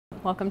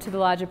Welcome to the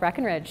Lodge at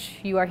Breckenridge.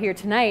 You are here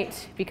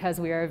tonight because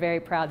we are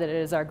very proud that it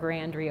is our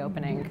grand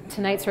reopening.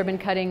 Tonight's ribbon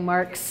cutting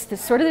marks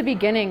sort of the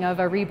beginning of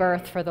a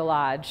rebirth for the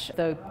Lodge.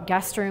 The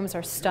guest rooms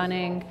are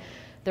stunning.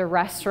 The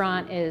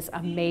restaurant is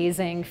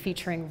amazing,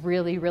 featuring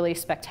really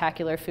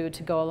spectacular food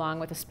to go along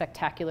with the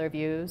spectacular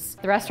views.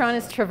 The restaurant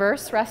is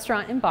Traverse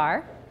Restaurant and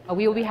Bar.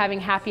 We will be having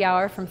happy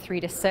hour from 3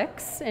 to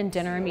 6 and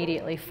dinner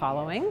immediately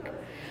following.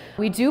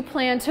 We do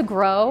plan to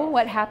grow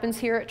what happens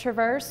here at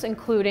Traverse,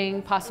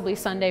 including possibly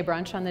Sunday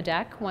brunch on the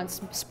deck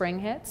once spring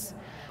hits.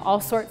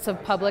 All sorts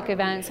of public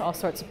events, all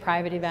sorts of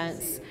private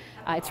events.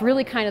 It's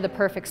really kind of the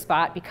perfect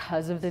spot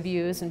because of the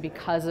views and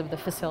because of the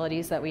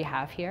facilities that we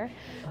have here.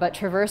 But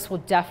Traverse will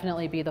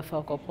definitely be the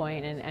focal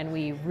point, and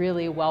we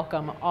really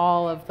welcome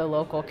all of the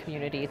local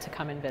community to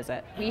come and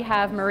visit. We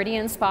have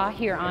Meridian Spa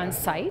here on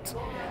site.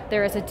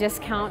 There is a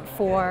discount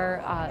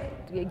for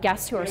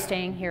guests who are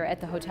staying here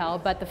at the hotel,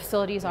 but the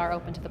facilities are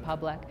open to the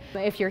public.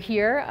 If you're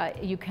here,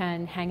 you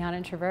can hang out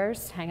in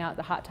Traverse, hang out at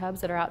the hot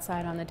tubs that are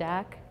outside on the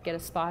deck, get a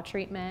spa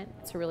treatment.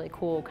 It's a really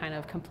cool kind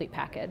of complete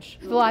package.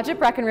 The Lodge at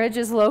Breckenridge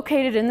is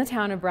located in the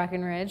town of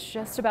Breckenridge,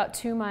 just about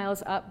 2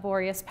 miles up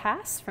Boreas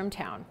Pass from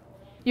town.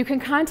 You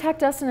can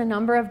contact us in a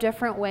number of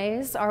different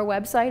ways. Our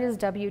website is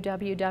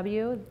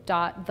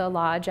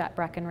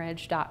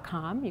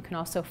www.thelodgeatbreckenridge.com. You can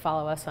also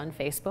follow us on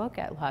Facebook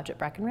at Lodge at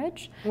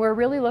Breckenridge. We're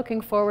really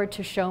looking forward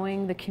to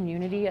showing the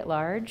community at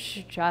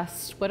large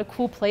just what a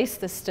cool place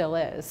this still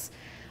is.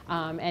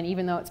 And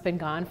even though it's been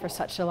gone for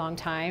such a long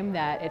time,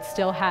 that it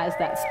still has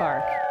that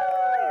spark.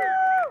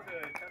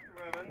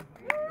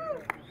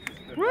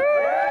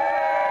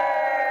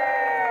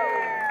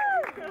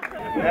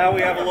 Now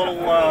we have a little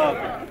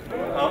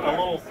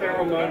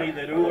ceremony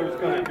that Ullr's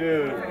going to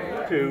do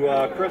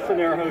to christen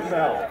their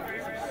hotel.